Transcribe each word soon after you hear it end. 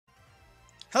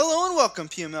Hello and welcome,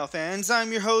 PML fans.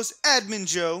 I'm your host, Admin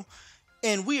Joe,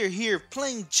 and we are here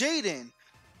playing Jaden,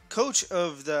 coach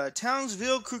of the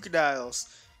Townsville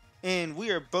Krookodiles. And we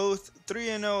are both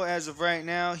 3-0 as of right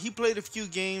now. He played a few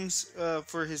games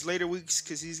for his later weeks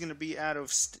because he's going to be out of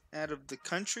the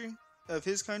country, of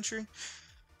his country.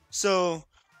 So,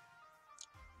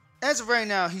 as of right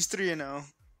now, he's 3-0.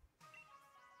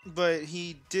 But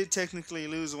he did technically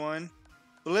lose one.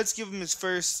 But let's give him his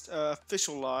first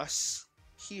official loss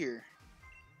here.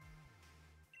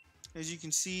 As you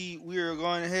can see, we are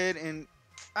going ahead, and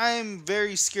I am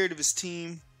very scared of his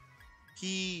team.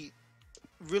 He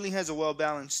really has a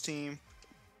well-balanced team.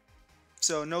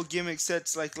 So no gimmick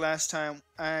sets like last time.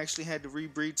 I actually had to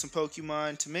rebreed some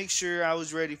Pokemon to make sure I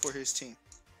was ready for his team.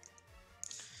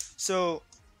 So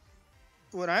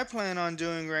what I plan on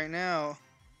doing right now,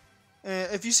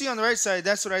 if you see on the right side,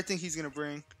 that's what I think he's going to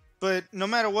bring. But no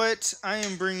matter what, I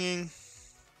am bringing...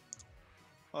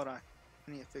 Hold on.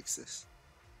 I need to fix this.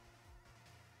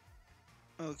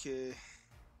 Okay.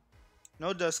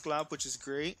 No Dusclop, which is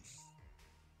great.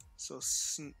 So,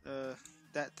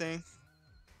 that thing.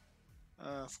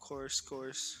 Of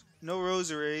course. No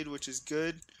Roserade, which is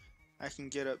good. I can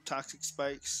get up Toxic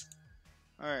Spikes.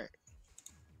 Alright.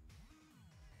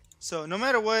 So, no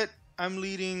matter what, I'm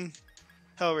leading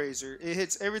Hellraiser. It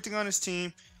hits everything on his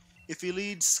team. If he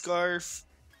leads Scarf,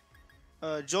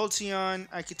 Jolteon,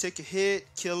 I could take a hit,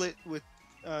 kill it with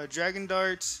Dragon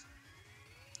Darts.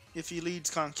 If he leads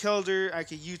Conkeldurr, I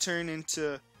could U-turn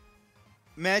into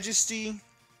Majesty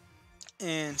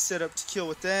and set up to kill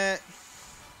with that.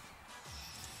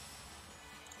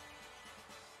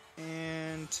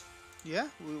 And yeah,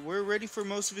 we're ready for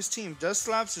most of his team.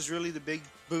 Dusclops is really the big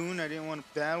boon I didn't want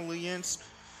to battle against,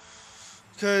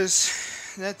 because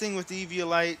that thing with the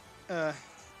Eviolite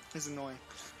is annoying.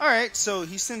 Alright, so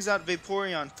he sends out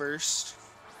Vaporeon first,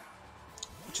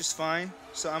 which is fine.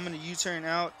 So I'm going to U-turn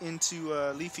out into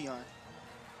Leafeon.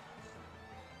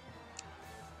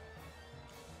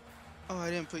 Oh, I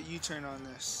didn't put U-turn on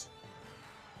this.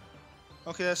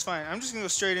 Okay, that's fine. I'm just going to go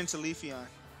straight into Leafeon.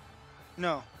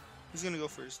 No, he's going to go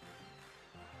first.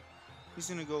 He's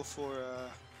going to go for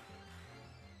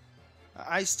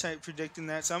Ice type, predicting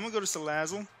that. So I'm going to go to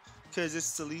Salazzle, because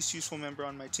it's the least useful member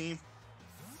on my team.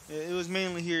 It was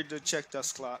mainly here to check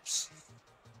Dusclops.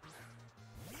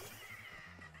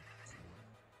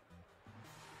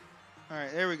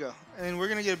 Alright, there we go. And we're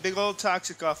going to get a big old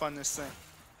Toxic off on this thing.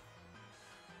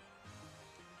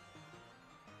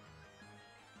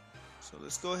 So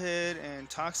let's go ahead and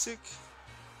Toxic,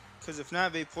 because if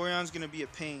not, Vaporeon's going to be a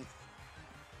pain.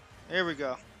 There we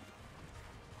go.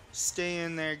 Stay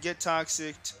in there, get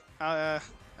Toxic. I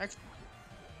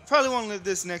probably won't live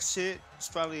this next hit. It's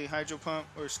probably Hydro Pump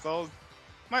or Scald.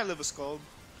 Might live a Scald.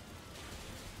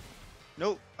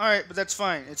 Nope. Alright, but that's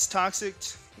fine. It's Toxic.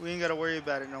 We ain't got to worry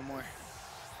about it no more.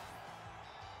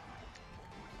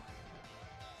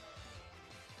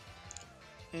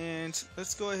 And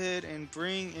let's go ahead and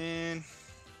bring in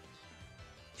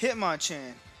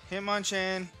Hitmonchan.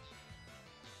 Hitmonchan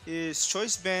is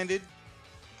Choice Banded,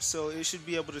 so it should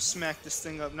be able to smack this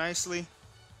thing up nicely.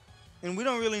 And we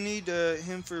don't really need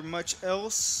him for much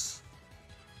else,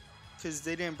 because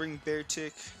they didn't bring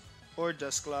Beartic or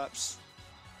Dusclops.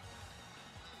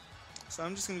 So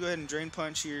I'm just going to go ahead and Drain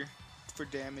Punch here for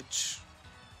damage.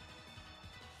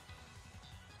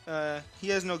 He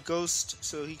has no Ghost,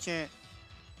 so he can't...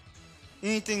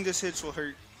 Anything this hits will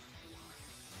hurt,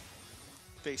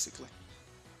 basically.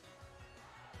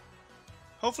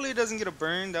 Hopefully it doesn't get a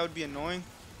burn. That would be annoying,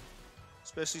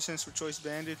 especially since we're Choice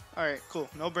Banded. Alright, cool.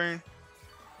 No burn.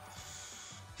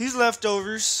 He's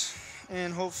leftovers,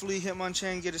 and hopefully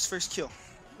Hitmonchan get his first kill.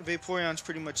 Vaporeon's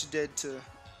pretty much dead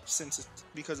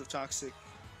because of Toxic.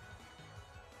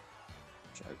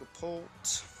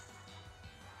 Dragapult.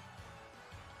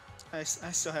 I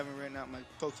still haven't written out my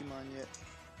Pokemon yet.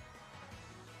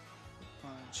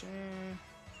 Hitmonchan.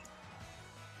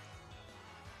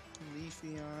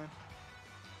 Leafeon.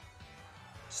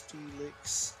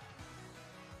 Steelix.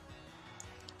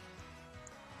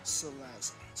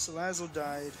 Salazzle. Salazzle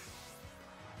died.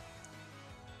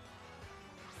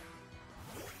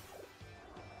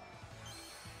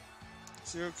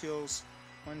 Zero kills,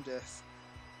 1 death.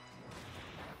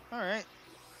 Alright.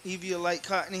 Eviolite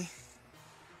Cottony.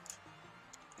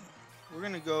 We're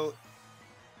gonna go.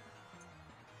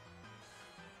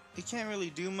 He can't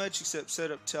really do much except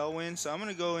set up Tailwind, so I'm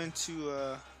gonna go into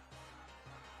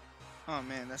oh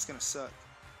man, that's gonna suck.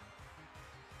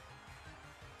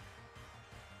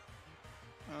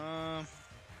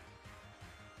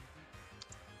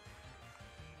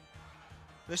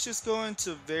 Let's just go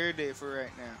into Verde for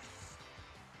right now.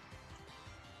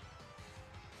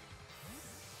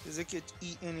 Because it could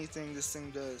eat anything this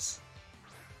thing does.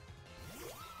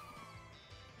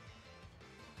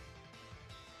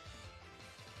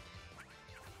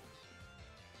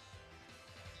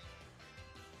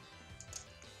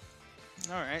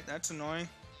 Alright, that's annoying.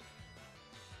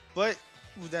 But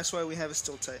that's why we have a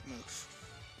still type move.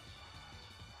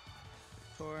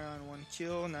 Porygon 1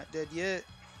 kill, not dead yet.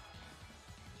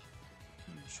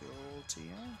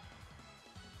 Jolteon.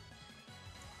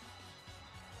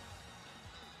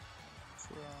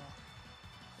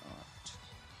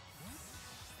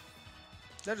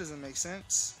 That doesn't make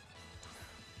sense.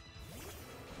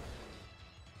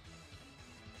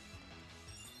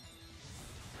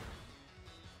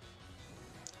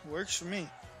 Works for me.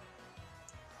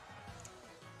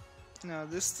 Now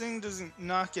this thing doesn't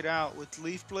knock it out with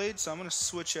Leaf Blade, so I'm gonna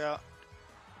switch out.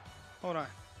 Hold on.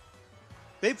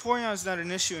 Vaporeon's not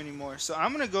an issue anymore, so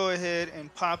I'm gonna go ahead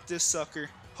and pop this sucker.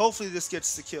 Hopefully this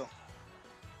gets the kill.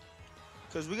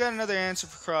 Because we got another answer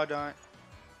for Crawdaunt.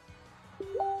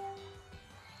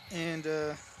 And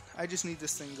I just need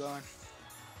this thing gone.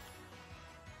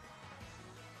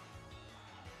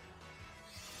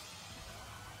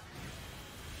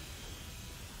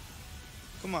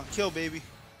 Come on, kill, baby.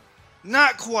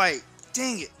 Not quite.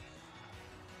 Dang it.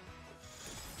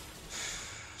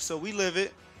 So we live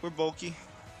it. We're bulky.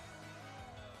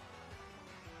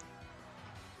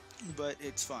 But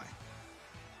it's fine.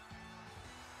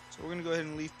 So we're going to go ahead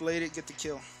and Leaf Blade it, get the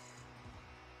kill.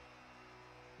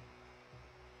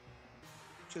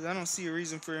 Because I don't see a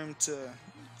reason for him to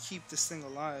keep this thing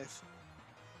alive.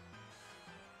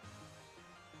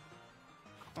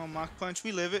 Oh, Mach Punch,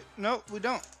 we live it. Nope, we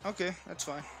don't. Okay, that's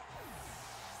fine.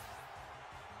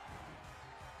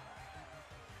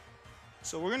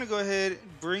 So we're going to go ahead,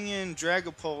 bring in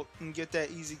Dragapult, and get that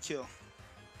easy kill.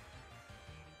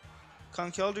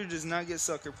 Conkeldurr does not get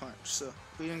Sucker Punch, so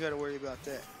we don't got to worry about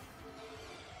that.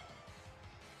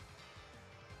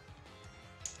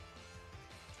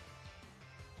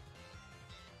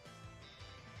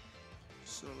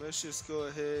 So let's just go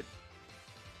ahead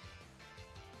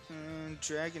and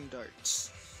Dragon Darts.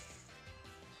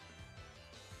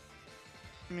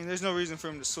 I mean, there's no reason for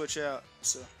him to switch out,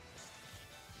 so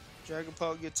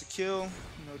Dragapult gets a kill,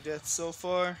 no death so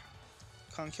far.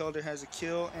 Conkeldurr has a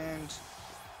kill, and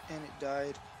it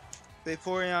died.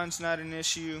 Vaporeon's not an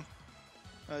issue.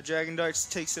 Dragon Darts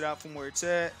takes it out from where it's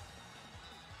at.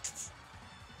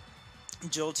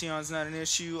 Jolteon's not an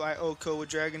issue. I OHKO with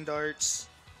Dragon Darts.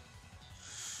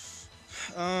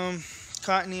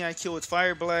 Cottony I kill with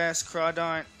Fire Blast.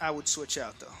 Crawdaunt I would switch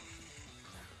out though.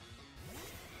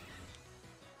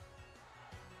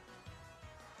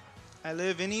 I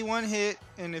live any one hit,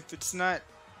 and if it's not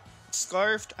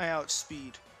scarfed, I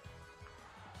outspeed.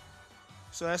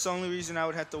 So that's the only reason I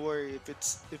would have to worry if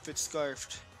it's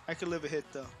scarfed. I could live a hit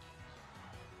though.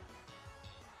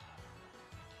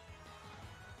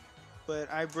 But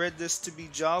I bred this to be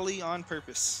jolly on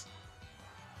purpose.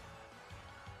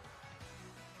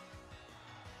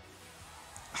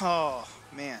 Oh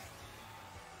man,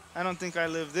 I don't think I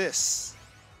live this.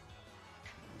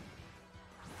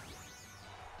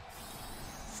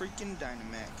 Freaking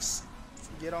Dynamax.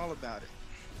 Forget all about it.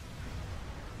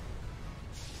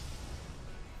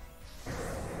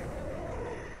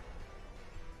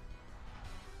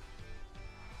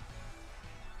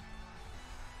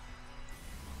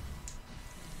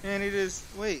 And it is,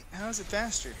 wait, how is it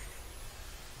faster?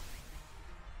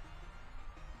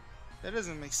 That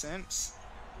doesn't make sense.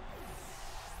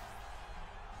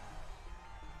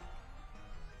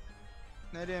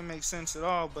 That didn't make sense at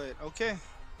all, but okay.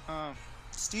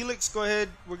 Steelix, go ahead.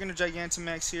 We're going to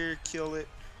Gigantamax here, kill it,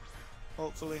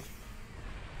 hopefully.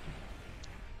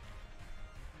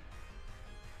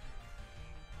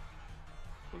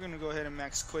 We're going to go ahead and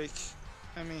Max Quake.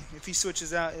 I mean, if he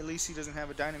switches out, at least he doesn't have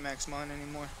a Dynamax Mon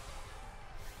anymore.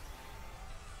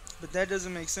 But that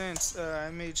doesn't make sense.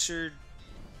 I made sure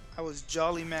I was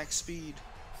jolly max speed.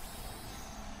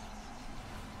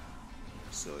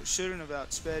 So it shouldn't have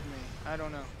outsped me. I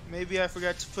don't know. Maybe I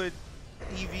forgot to put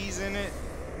EVs in it.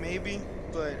 Maybe.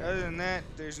 But other than that,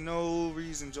 there's no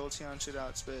reason Jolteon should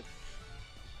outsped.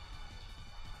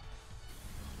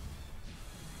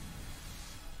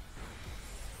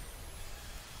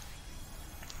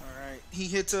 Alright. He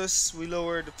hits us. We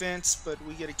lower our defense, but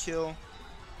we get a kill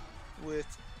with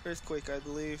Earthquake, I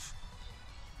believe.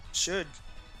 Should.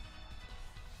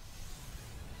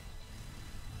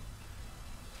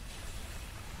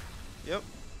 Yep.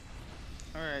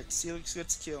 Alright, Steelix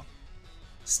gets a kill.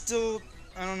 Still,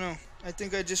 I don't know. I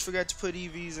think I just forgot to put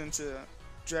EVs into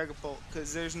Dragapult,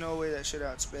 because there's no way that should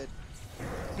outsped.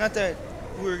 Not that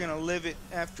we were going to live it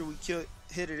after we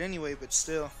hit it anyway, but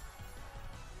still.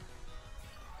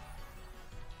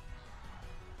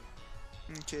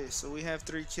 Okay, so we have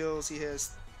 3 kills. He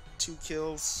has 2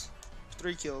 kills.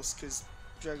 3 kills, because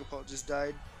Dragapult just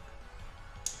died.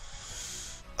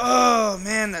 Oh,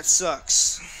 man, that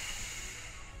sucks.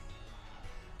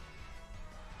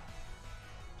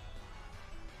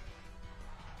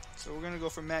 So we're going to go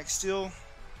for Max Steel.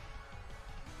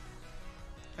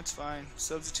 That's fine.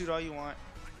 Substitute all you want.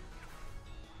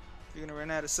 You're going to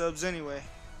run out of subs anyway.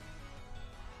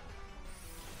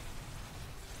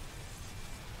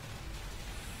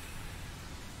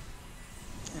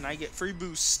 And I get free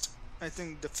boost. I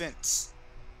think defense.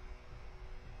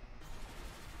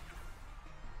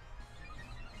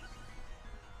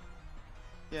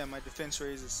 Yeah, my defense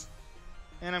raises.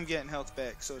 And I'm getting health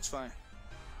back, so it's fine.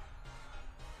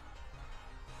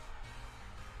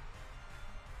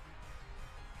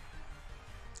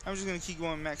 I'm just going to keep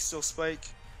going Max Steel Spike.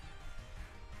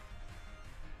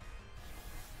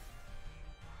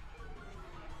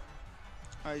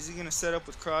 Alright, is he going to set up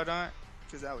with Crawdont?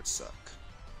 Because that would suck.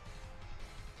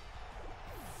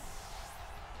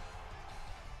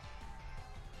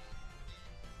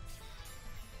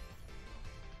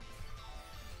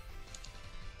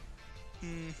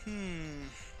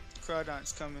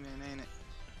 Crawdont's coming in, ain't it?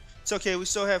 It's okay, we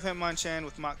still have Hitmonchan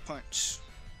with Mach Punch.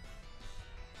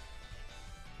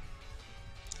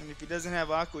 And if he doesn't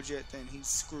have Aqua Jet, then he's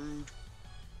screwed.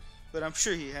 But I'm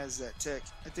sure he has that tech.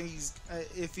 I think he's...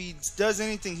 if he does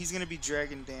anything, he's going to be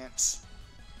Dragon Dance.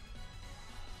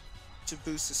 To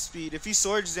boost his speed. If he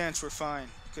Swords Dance, we're fine.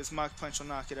 Because Mach Punch will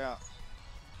knock it out.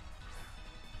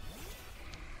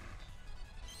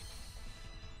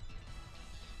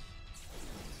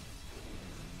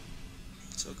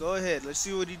 So go ahead, let's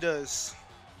see what he does.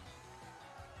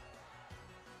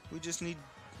 We just need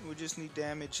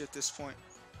damage at this point.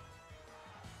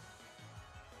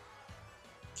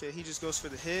 Okay, he just goes for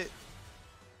the hit.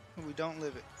 And we don't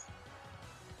live it.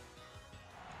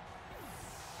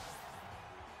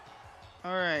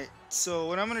 Alright, so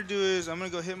what I'm gonna do is I'm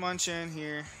gonna go Hitmonchan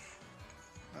here.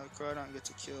 Crawdont gets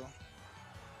a kill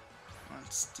on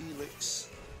Steelix.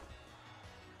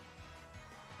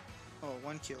 Oh,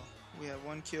 1 kill. We have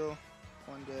 1 kill,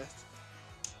 1 death.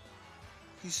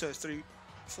 He starts 3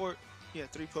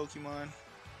 Pokemon.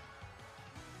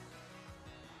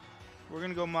 We're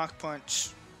gonna go Mach Punch.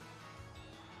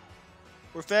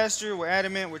 We're faster, we're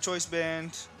adamant, we're Choice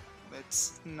Band.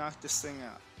 Let's knock this thing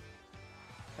out.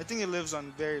 I think it lives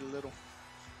on very little.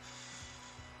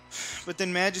 But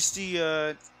then Majesty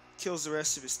kills the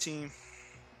rest of his team.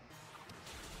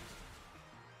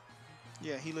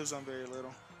 Yeah, he lives on very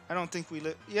little. I don't think we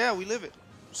live. Yeah, we live it.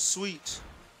 Sweet.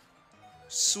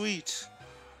 Sweet.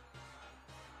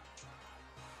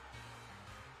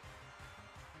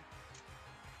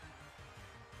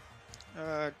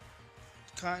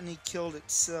 Cottony killed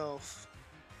itself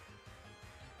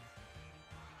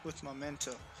with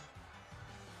Memento.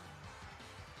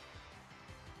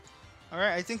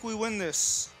 Alright, I think we win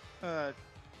this.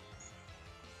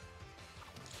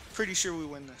 Pretty sure we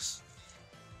win this.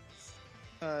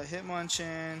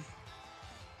 Hitmonchan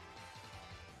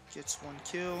gets 1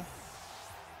 kill.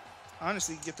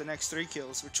 Honestly, get the next 3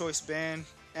 kills with Choice Band,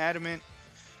 Adamant.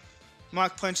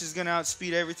 Mach Punch is gonna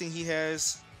outspeed everything he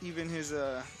has, even his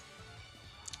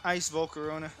Ice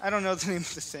Volcarona. I don't know the name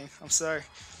of the thing. I'm sorry,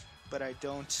 but I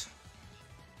don't.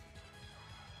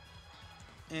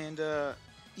 And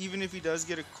even if he does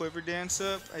get a Quiver Dance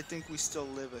up, I think we still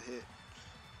live a hit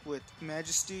with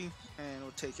Majesty, and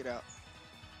we'll take it out.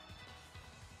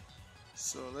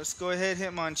 So let's go ahead,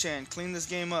 Hitmonchan. Clean this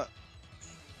game up.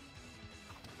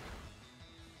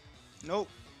 Nope.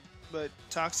 But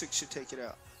Toxic should take it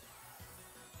out.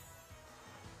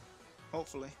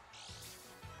 Hopefully.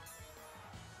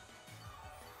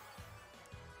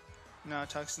 No,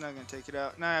 Toxic's not going to take it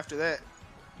out. Not after that.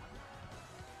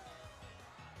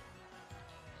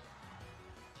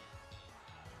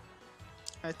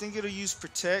 I think it'll use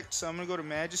Protect, so I'm going to go to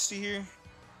Majesty here. And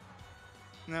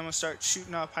then I'm going to start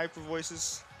shooting off Hyper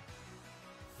Voices.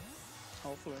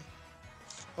 Hopefully.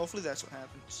 Hopefully that's what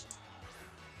happens.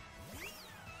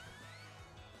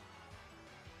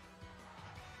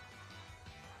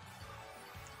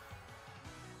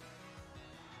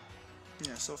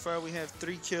 Yeah, so far we have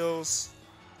 3 kills.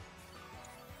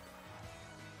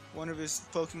 One of his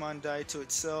Pokemon died to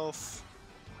itself.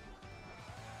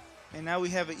 And now we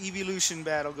have an evolution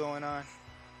battle going on.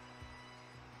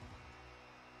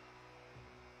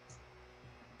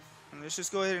 And let's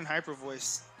just go ahead and Hyper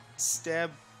Voice. Stab,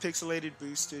 Pixelated,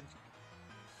 Boosted.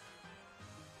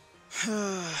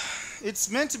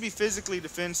 It's meant to be physically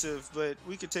defensive, but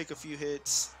we could take a few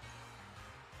hits.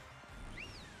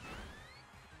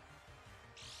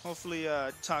 Hopefully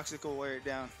Toxic will wear it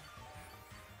down.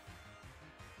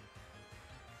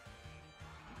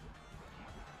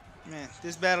 Man,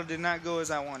 this battle did not go as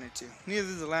I wanted to. Neither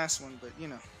did the last one, but you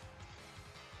know,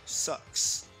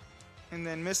 sucks. And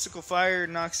then Mystical Fire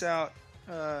knocks out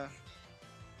the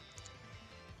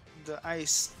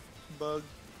ice bug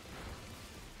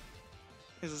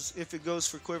if it goes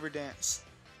for Quiver Dance.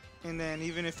 And then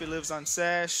even if it lives on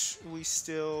Sash, we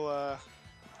still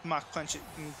Mach Punch it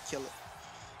and kill it.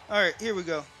 Alright, here we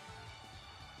go.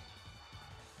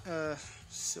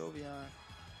 Sylveon.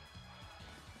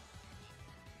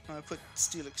 I put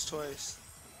Steelix twice.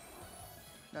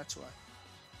 That's why.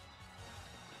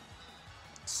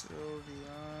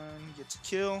 Sylveon gets a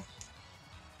kill.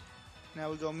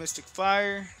 Now we go Mystic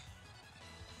Fire.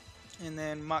 And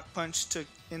then Mach Punch to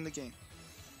end the game.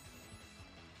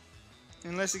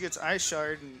 Unless it gets Ice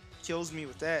Shard and kills me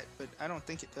with that, but I don't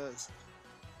think it does.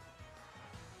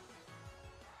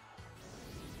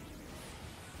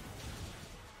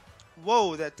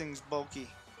 Whoa, that thing's bulky.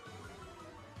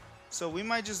 So we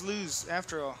might just lose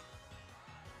after all.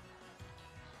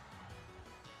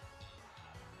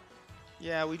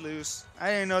 Yeah, we lose. I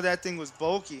didn't know that thing was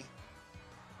bulky.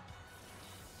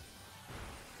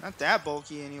 Not that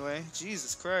bulky anyway.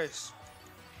 Jesus Christ.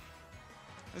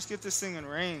 Let's get this thing in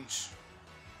range.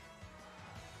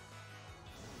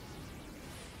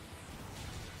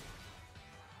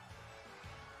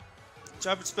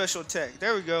 Drop its special attack.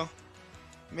 There we go.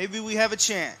 Maybe we have a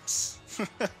chance.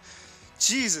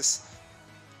 Jesus.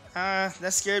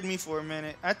 That scared me for a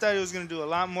minute. I thought it was going to do a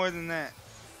lot more than that.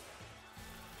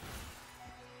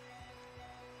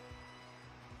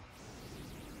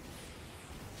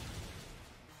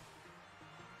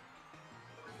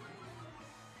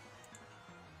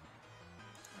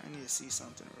 I need to see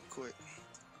something real quick.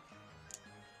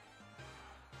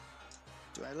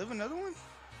 Do I live another one?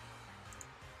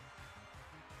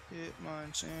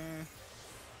 Hitmonchan.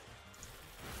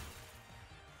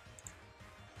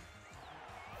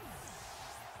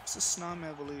 It's a Snom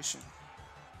evolution.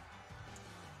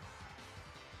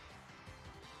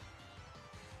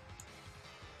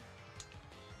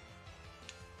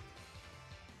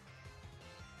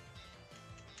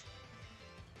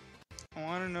 I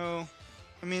want to know.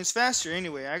 I mean, it's faster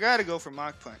anyway. I gotta go for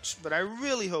Mach Punch, but I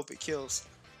really hope it kills.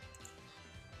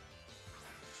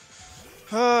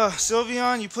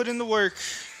 Sylveon, you put in the work.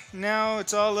 Now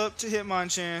it's all up to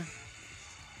Hitmonchan.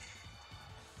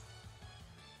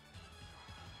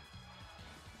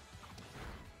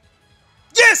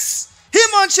 Yes!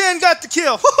 Hitmonchan got the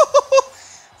kill.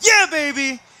 Yeah,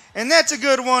 baby! And that's a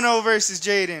good 1-0 versus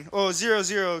Jaden. Oh,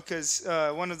 0-0 because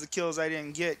one of the kills I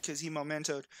didn't get because he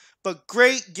momentoed. But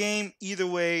great game either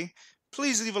way.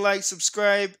 Please leave a like,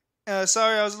 subscribe.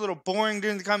 Sorry I was a little boring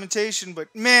during the commentation,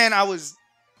 but man, I was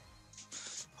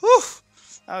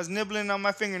nibbling on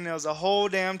my fingernails the whole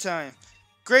damn time.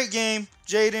 Great game,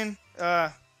 Jaden.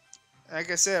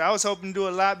 Like I said, I was hoping to do a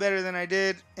lot better than I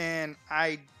did, and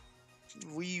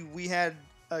we had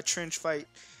a trench fight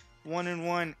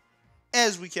 1-1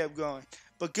 as we kept going.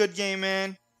 But good game,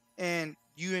 man, and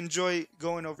you enjoy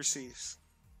going overseas.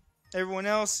 Everyone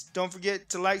else, don't forget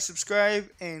to like, subscribe,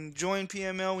 and join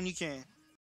PML when you can.